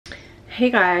Hey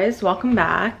guys, welcome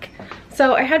back.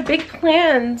 So I had big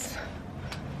plans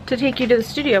to take you to the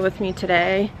studio with me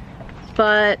today,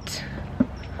 but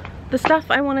the stuff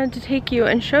I wanted to take you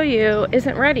and show you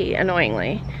isn't ready,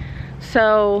 annoyingly.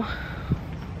 So,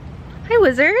 hi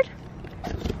Wizard.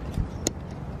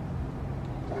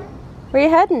 Where you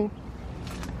heading?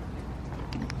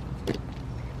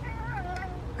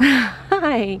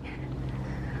 Hi.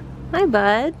 Hi,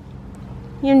 bud.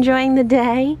 You enjoying the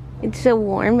day? It's so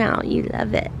warm out, you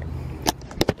love it.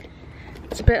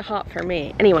 It's a bit hot for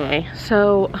me. Anyway,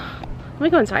 so let me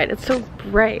go inside. It's so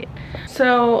bright.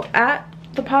 So at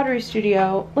the pottery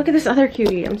studio, look at this other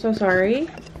cutie. I'm so sorry.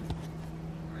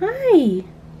 Hi.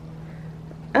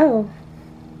 Oh.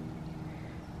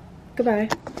 Goodbye.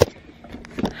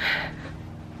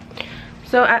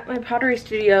 So at my pottery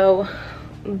studio,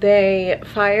 they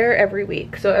fire every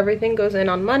week. So everything goes in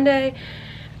on Monday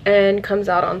and comes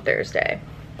out on Thursday.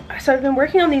 So I've been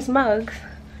working on these mugs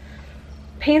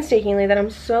painstakingly that I'm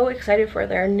so excited for.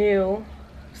 Their new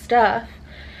stuff.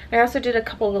 I also did a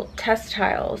couple test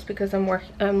tiles because I'm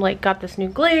got this new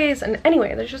glaze, and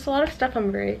anyway, there's just a lot of stuff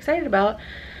I'm very excited about.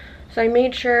 So I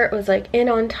made sure it was like in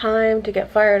on time to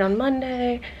get fired on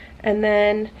Monday, and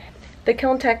then the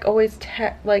kiln tech always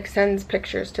sends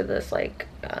pictures to this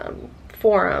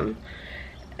forum,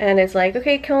 and it's like,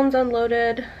 okay, kiln's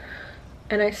unloaded.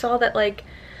 And I saw that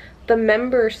the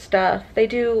member stuff, they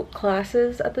do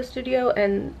classes at the studio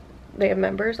and they have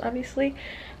members obviously,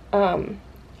 and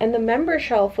the member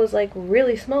shelf was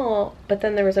really small, but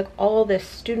then there was all this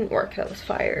student work that was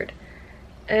fired,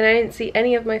 and I didn't see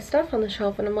any of my stuff on the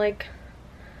shelf, and I'm like,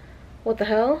 what the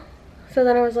hell? So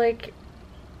then I was like,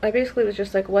 I basically was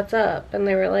just like, what's up? And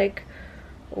they were like,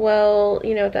 well,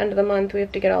 you know, at the end of the month we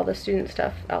have to get all the student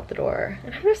stuff out the door.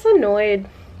 And I'm just annoyed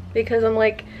because I'm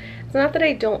like, it's not that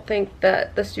I don't think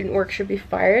that the student work should be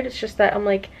fired, it's just that I'm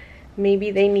like,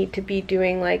 maybe they need to be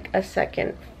doing a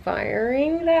second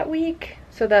firing that week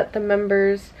so that the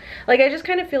members, I just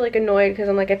kind of feel annoyed because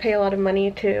I'm like, I pay a lot of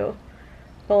money to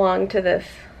belong to this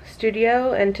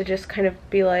studio, and to just kind of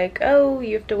be like, oh,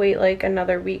 you have to wait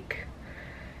another week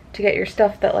to get your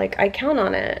stuff that I count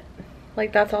on it.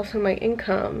 That's also my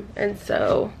income, and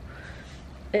so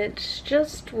it's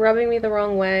just rubbing me the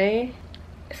wrong way.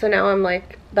 So now I'm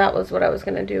like, that was what I was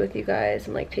gonna do with you guys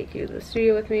and take you to the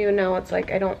studio with me, and now it's I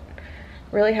don't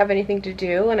really have anything to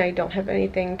do and I don't have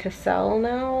anything to sell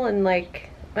now, and I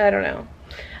don't know.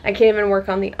 I can't even work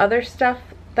on the other stuff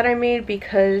that I made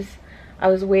because I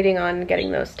was waiting on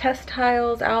getting those test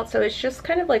tiles out, so it's just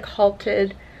kind of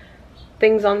halted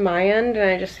things on my end, and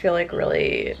I just feel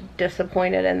really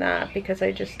disappointed in that because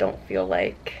I just don't feel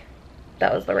like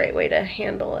that was the right way to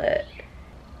handle it.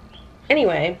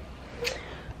 Anyway,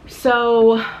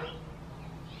 so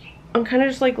I'm kind of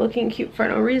just looking cute for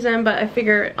no reason, but I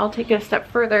figure I'll take it a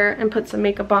step further and put some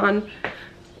makeup on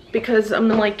because I'm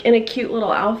in a cute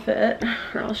little outfit,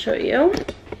 or I'll show you,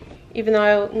 even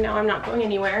though now I'm not going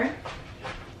anywhere.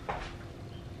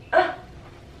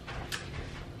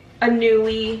 A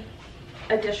newly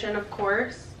edition, of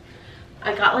course.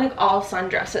 I got all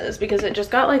sundresses because it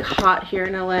just got hot here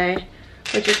in LA,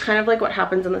 which is kind of what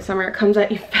happens in the summer. It comes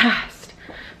at you fast.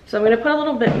 So I'm gonna put a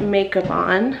little bit of makeup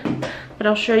on, but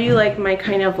I'll show you my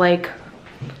kind of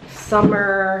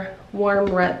summer warm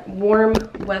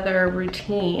weather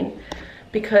routine,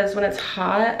 because when it's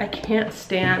hot I can't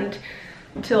stand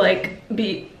to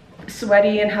be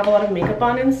sweaty and have a lot of makeup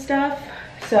on and stuff.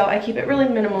 So I keep it really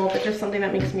minimal, but just something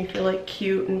that makes me feel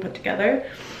cute and put together.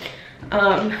 So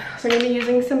I'm gonna be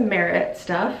using some Merit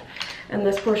stuff, and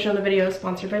this portion of the video is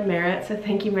sponsored by Merit, so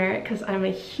thank you Merit, because I'm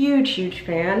a huge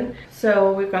fan.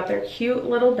 So we've got their cute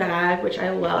little bag, which I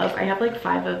love. I have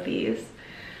 5 of these.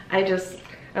 I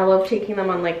love taking them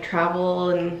on travel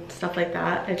and stuff like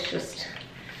that. It's just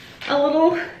a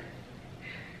little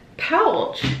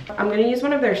pouch. I'm gonna use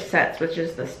one of their sets, which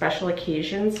is the special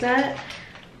occasion set,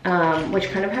 which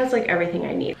kind of has everything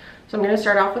I need. So I'm gonna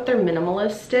start off with their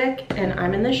minimalist stick, and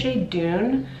I'm in the shade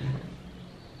Dune.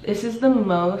 This is the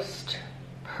most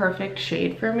perfect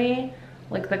shade for me.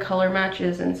 The color match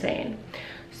is insane.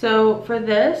 So for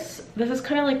this is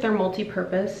kind of their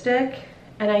multi-purpose stick,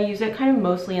 and I use it kind of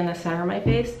mostly in the center of my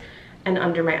face and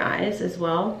under my eyes as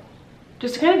well.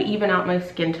 Just to kind of even out my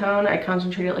skin tone, I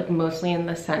concentrate it mostly in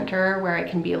the center where I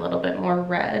can be a little bit more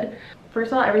red.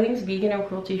 First of all, everything's vegan and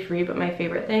cruelty free, but my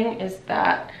favorite thing is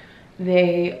that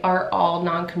they are all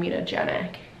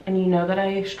non-comedogenic. And you know that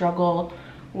I struggle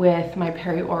with my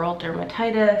perioral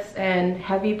dermatitis, and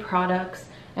heavy products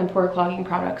and pore clogging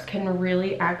products can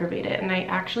really aggravate it. And I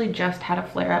actually just had a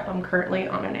flare-up. I'm currently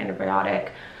on an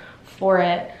antibiotic for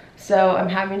it. So I'm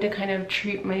having to kind of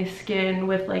treat my skin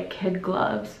with like kid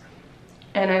gloves.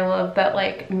 And I love that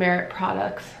like Merit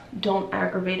products don't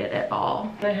aggravate it at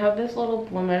all. And I have this little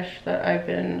blemish that I've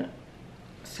been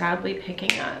sadly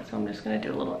picking at, so I'm just gonna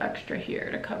do a little extra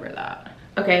here to cover that.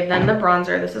 Okay, then the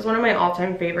bronzer. This is one of my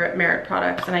all-time favorite Merit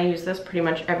products, and I use this pretty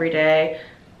much every day.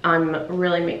 I'm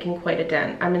really making quite a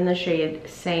dent. I'm in the shade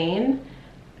Sane,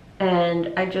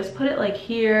 and I just put it like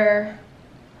here.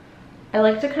 I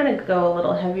like to kind of go a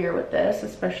little heavier with this,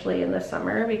 especially in the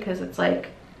summer, because it's like,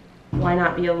 why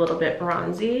not be a little bit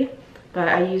bronzy? But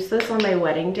I use this on my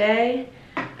wedding day,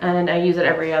 and I use it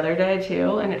every other day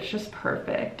too, and it's just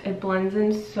perfect. It blends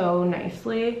in so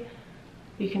nicely.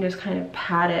 You can just kind of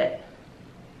pat it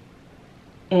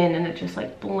in, and it just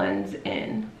like blends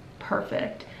in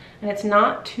perfect. And it's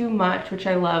not too much, which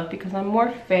I love because I'm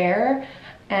more fair,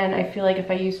 and I feel like if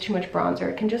I use too much bronzer,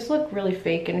 it can just look really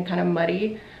fake and kind of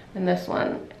muddy. And this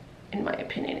one, in my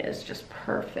opinion, is just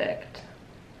perfect.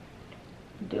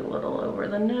 Do a little over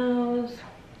the nose.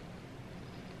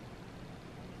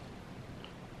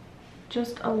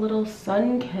 Just a little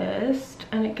sun-kissed,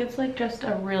 and it gives like just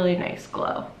a really nice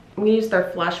glow. We use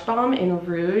their Flush Balm in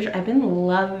Rouge. I've been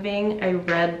loving a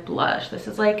red blush. This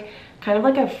is like kind of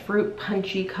like a fruit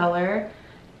punchy color,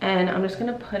 and I'm just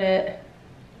gonna put it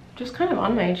just kind of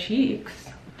on my cheeks.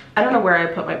 I don't know where I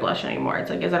put my blush anymore. It's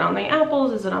like, is it on my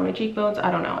apples? Is it on my cheekbones?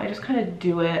 I don't know. I just kind of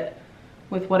do it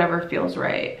with whatever feels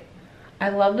right. I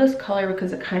love this color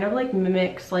because it kind of like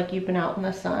mimics like you've been out in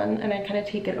the sun, and I kind of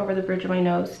take it over the bridge of my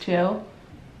nose too.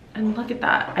 And look at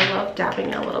that. I love dabbing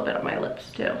it a little bit on my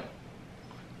lips too.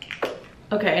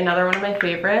 Okay, another one of my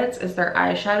favorites is their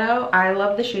eyeshadow. I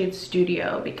love the shade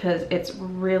Studio because it's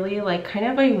really like kind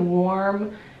of a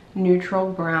warm neutral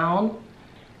brown.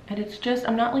 And it's just,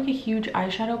 I'm not like a huge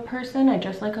eyeshadow person. I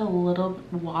just like a little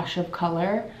wash of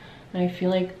color. And I feel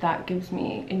like that gives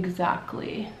me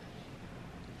exactly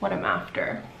what I'm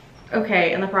after.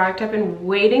 Okay, and the product I've been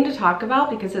waiting to talk about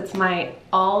because it's my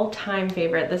all-time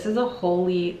favorite. This is a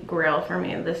holy grail for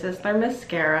me. This is their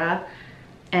mascara,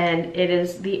 and it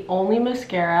is the only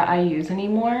mascara I use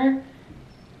anymore.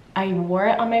 I wore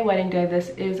it on my wedding day. This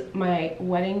is my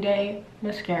wedding day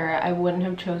mascara. I wouldn't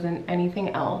have chosen anything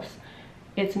else.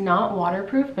 It's not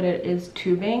waterproof, but it is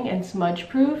tubing and smudge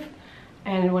proof.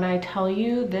 And when I tell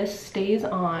you this stays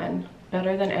on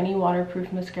better than any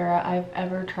waterproof mascara I've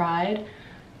ever tried,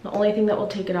 the only thing that will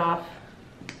take it off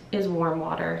is warm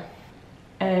water.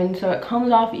 And so it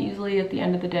comes off easily at the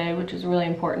end of the day, which is really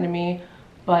important to me,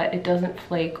 but it doesn't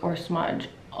flake or smudge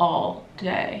all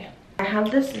day. I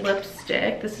have this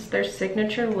lipstick. This is their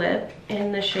signature lip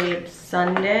in the shade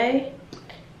Sunday.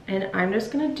 And I'm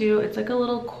just gonna do, it's like a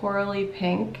little corally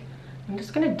pink. I'm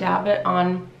just gonna dab it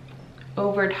on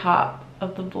over top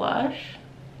of the blush.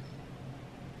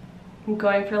 I'm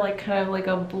going for like kind of like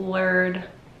a blurred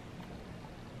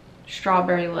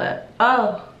strawberry lip.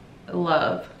 Oh,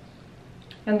 love.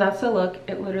 And that's the look.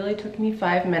 It literally took me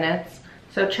 5 minutes.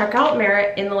 So check out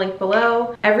Merit in the link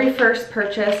below. Every first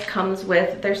purchase comes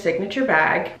with their signature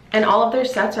bag, and all of their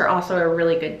sets are also a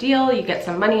really good deal. You get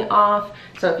some money off.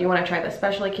 So if you want to try the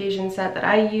special occasion set that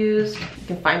I used, you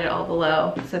can find it all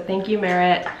below. So thank you,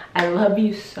 Merit. I love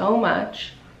you so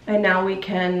much. And now we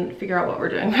can figure out what we're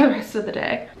doing for the rest of the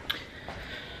day.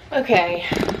 Okay,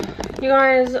 you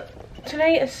guys,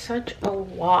 today is such a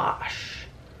wash.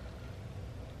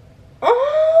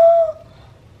 Oh,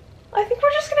 I think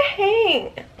we're just gonna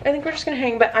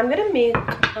hang. But I'm gonna make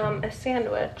a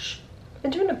sandwich. I've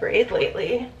been doing a braid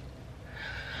lately.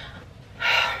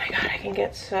 Oh my god, I can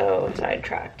get so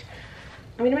sidetracked.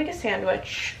 I'm gonna make a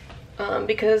sandwich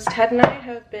because Ted and I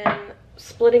have been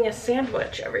splitting a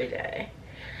sandwich every day,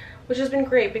 which has been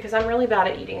great because I'm really bad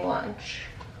at eating lunch.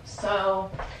 So,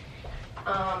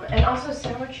 and also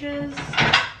sandwiches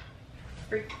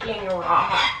freaking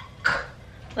rock.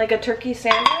 Like a turkey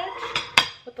sandwich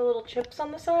with the little chips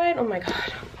on the side. Oh my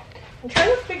god. I'm trying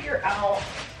to figure out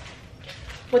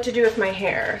what to do with my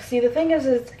hair. See, the thing is,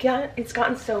 it's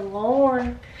gotten so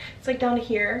long. It's like down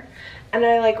here, and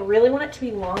I like really want it to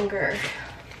be longer.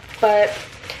 But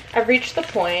I've reached the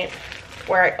point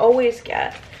where I always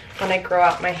get when I grow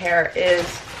out my hair is,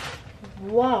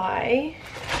 why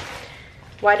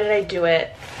did I do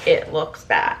it? It looks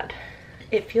bad.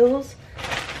 It feels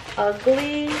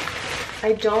ugly.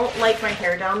 I don't like my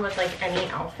hair down with like any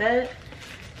outfit.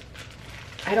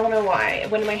 I don't know why.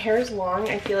 When my hair is long,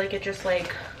 I feel like it just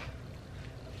like,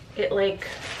 it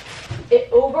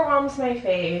overwhelms my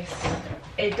face.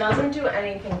 It doesn't do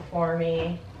anything for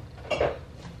me.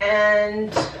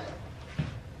 And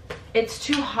it's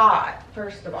too hot,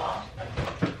 first of all.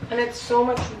 And it's so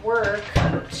much work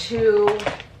to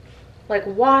like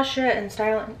wash it and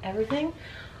style it and everything.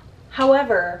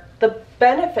 However, the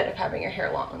benefit of having your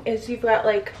hair long is you've got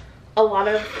like a lot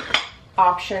of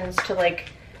options to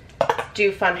like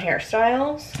do fun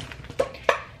hairstyles.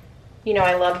 You know,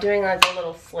 I love doing like a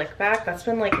little slick back. That's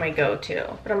been like my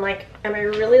go-to. But I'm like, am I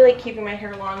really like keeping my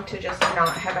hair long to just not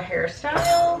have a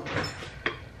hairstyle?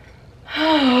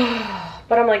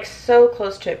 But I'm like so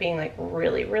close to it being like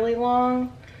really, really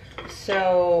long.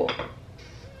 So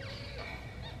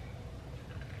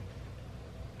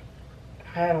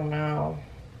I don't know.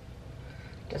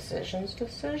 Decisions.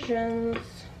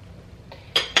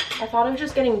 I thought of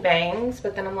just getting bangs,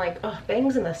 but then I'm like, oh,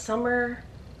 bangs in the summer,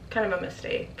 kind of a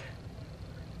mistake.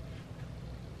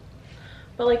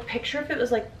 But like, picture if it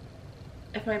was like,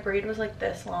 if my braid was like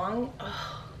this long.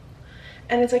 Oh.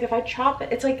 And it's like, if I chop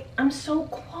it, it's like, I'm so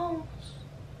close.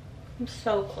 I'm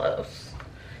so close.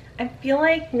 I feel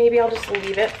like maybe I'll just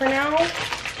leave it for now.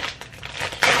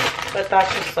 But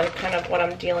that's just like kind of what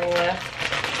I'm dealing with.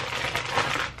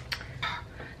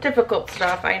 Difficult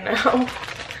stuff, I know.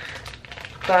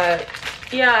 But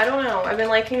yeah, I don't know. I've been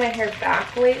liking my hair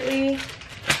back lately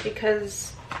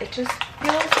because it just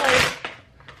feels like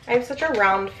I have such a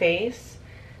round face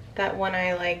that when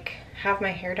I like have my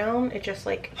hair down, it just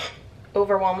like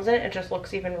overwhelms it. It just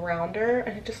looks even rounder,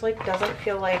 and it just like doesn't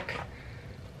feel like,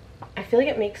 I feel like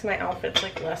it makes my outfits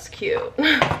like less cute.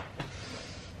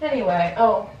 Anyway,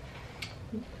 oh,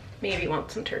 maybe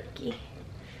want some turkey.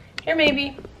 Here,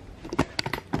 maybe.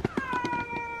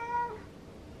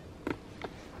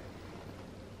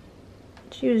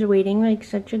 She was waiting like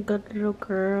such a good little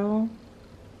girl.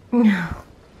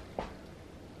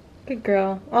 Good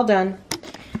girl. All done.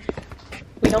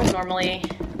 We don't normally,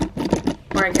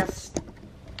 or I guess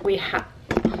we have,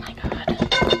 oh my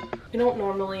god. We don't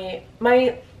normally,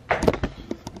 my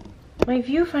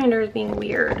viewfinder is being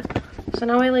weird. So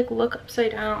now I like look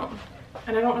upside down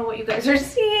and I don't know what you guys are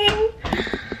seeing.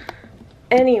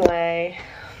 Anyway,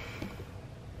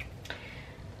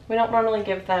 we don't normally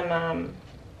give them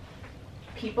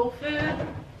people food,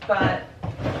 but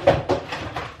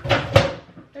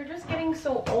they're just getting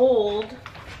so old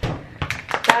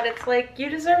that it's like you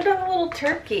deserve to have a little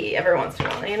turkey every once in a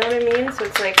while, you know what I mean? So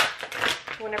it's like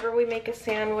whenever we make a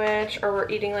sandwich or we're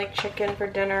eating like chicken for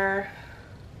dinner,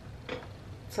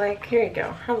 it's like, here you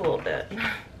go, have a little bit.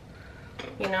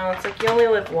 You know, it's like you only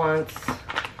live once.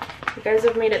 You guys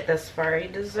have made it this far, you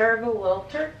deserve a little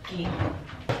turkey.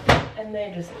 And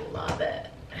they just love it.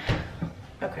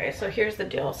 Okay, so here's the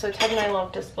deal. So Ted and I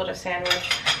love to split a sandwich,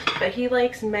 but he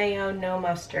likes mayo, no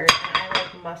mustard, and I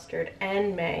like mustard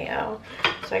and mayo.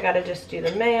 So I gotta just do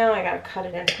the mayo, I gotta cut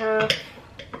it in half.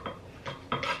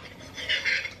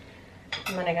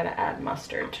 And then I gotta add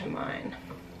mustard to mine.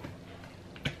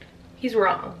 He's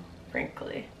wrong,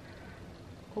 frankly.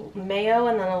 Mayo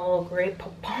and then a little Grey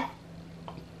Poupon.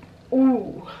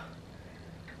 Ooh.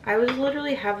 I was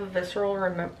literally have a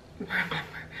visceral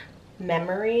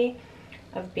memory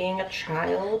of being a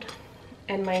child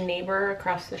and my neighbor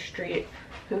across the street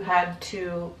who had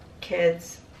 2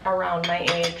 kids around my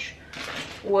age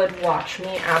would watch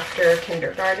me after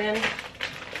kindergarten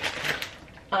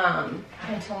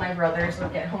until my brothers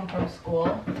would get home from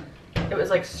school. It was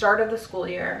like start of the school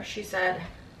year. She said,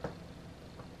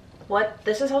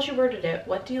 this is how she worded it,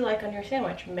 what do you like on your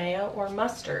sandwich, mayo or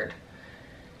mustard?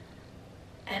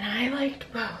 And I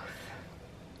liked both.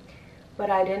 But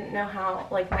I didn't know how,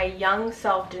 like my young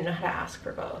self didn't know how to ask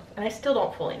for both. And I still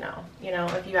don't fully know. You know,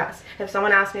 if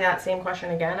someone asked me that same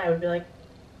question again, I would be like,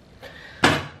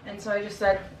 and so I just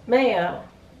said mayo.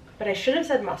 But I should have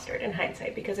said mustard in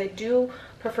hindsight because I do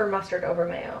prefer mustard over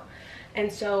mayo.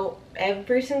 And so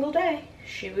every single day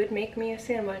she would make me a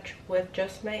sandwich with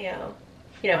just mayo,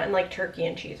 you know, and like turkey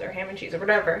and cheese or ham and cheese or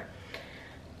whatever.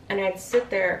 And I'd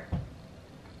sit there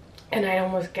and I'd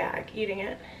almost gag eating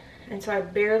it. And so I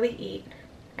barely eat.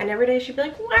 And every day she'd be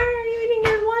like, why are you eating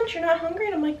your lunch? You're not hungry?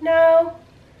 And I'm like, no.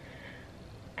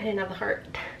 I didn't have the heart.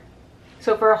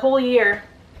 So for a whole year,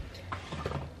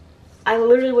 I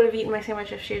literally would have eaten my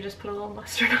sandwich if she had just put a little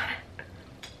mustard on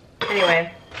it.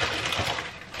 Anyway.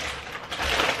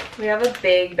 We have a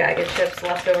big bag of chips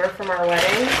left over from our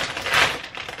wedding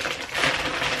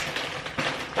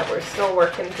that we're still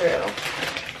working through.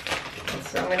 And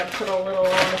so I'm going to put a little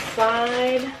on the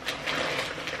side.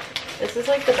 This is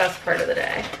like the best part of the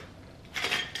day.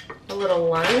 A little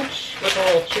lunch with a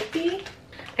little chippy.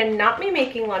 And not me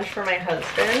making lunch for my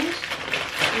husband.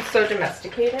 He's so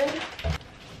domesticated.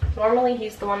 Normally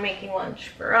he's the one making lunch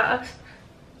for us.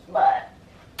 But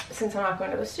since I'm not going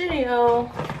to the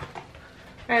studio,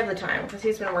 I have the time because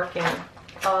he's been working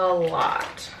a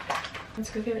lot. Let's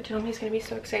go give it to him. He's going to be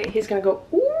so excited. He's going to go,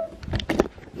 ooh.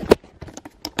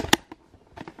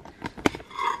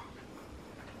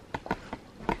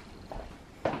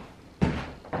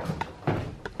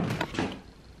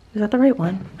 Is that the right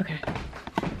one? Okay.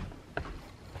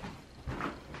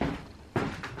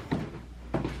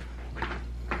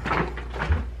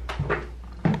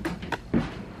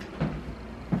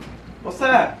 What's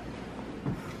that?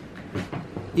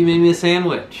 You made me a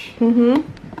sandwich. Mm-hmm.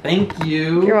 Thank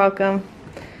you. You're welcome.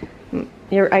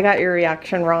 I got your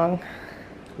reaction wrong.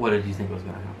 What did you think was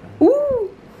gonna happen? Ooh!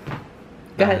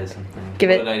 Go ahead. Something.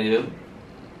 Give it. What did I do?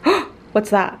 What's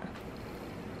that?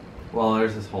 Well,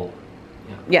 there's this whole.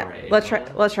 Yeah. Parade.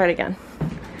 Let's try it again.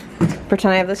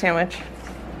 Pretend I have the sandwich.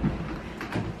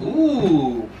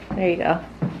 Ooh. There you go.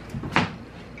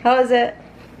 How is it?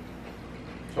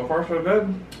 So far, so good.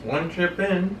 One chip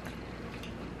in.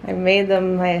 I made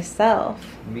them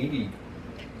myself. Meaty.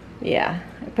 Yeah.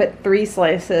 I put 3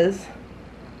 slices.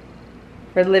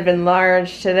 We're living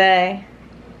large today.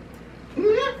 Thank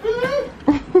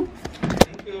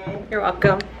you. You're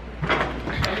welcome.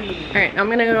 Alright, I'm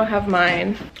gonna go have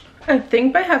mine. I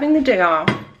think by having the day off,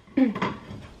 I'm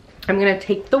gonna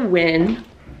take the win.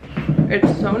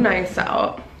 It's so nice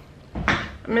out.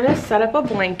 I'm gonna set up a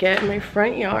blanket in my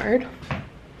front yard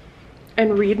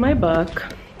and read my book.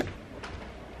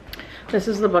 This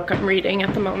is the book I'm reading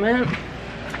at the moment.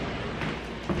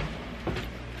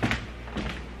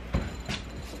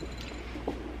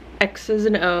 X's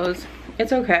and O's.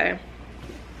 It's okay.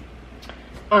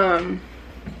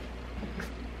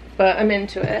 But I'm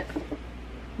into it.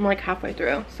 I'm like halfway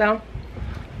through, so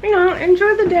you know,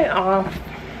 enjoy the day off.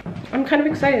 I'm kind of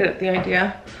excited at the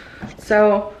idea.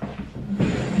 So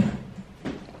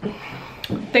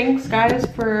thanks guys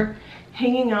for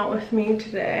hanging out with me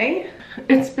today.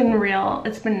 It's been real,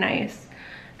 it's been nice,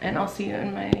 and I'll see you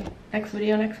in my next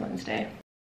video next Wednesday.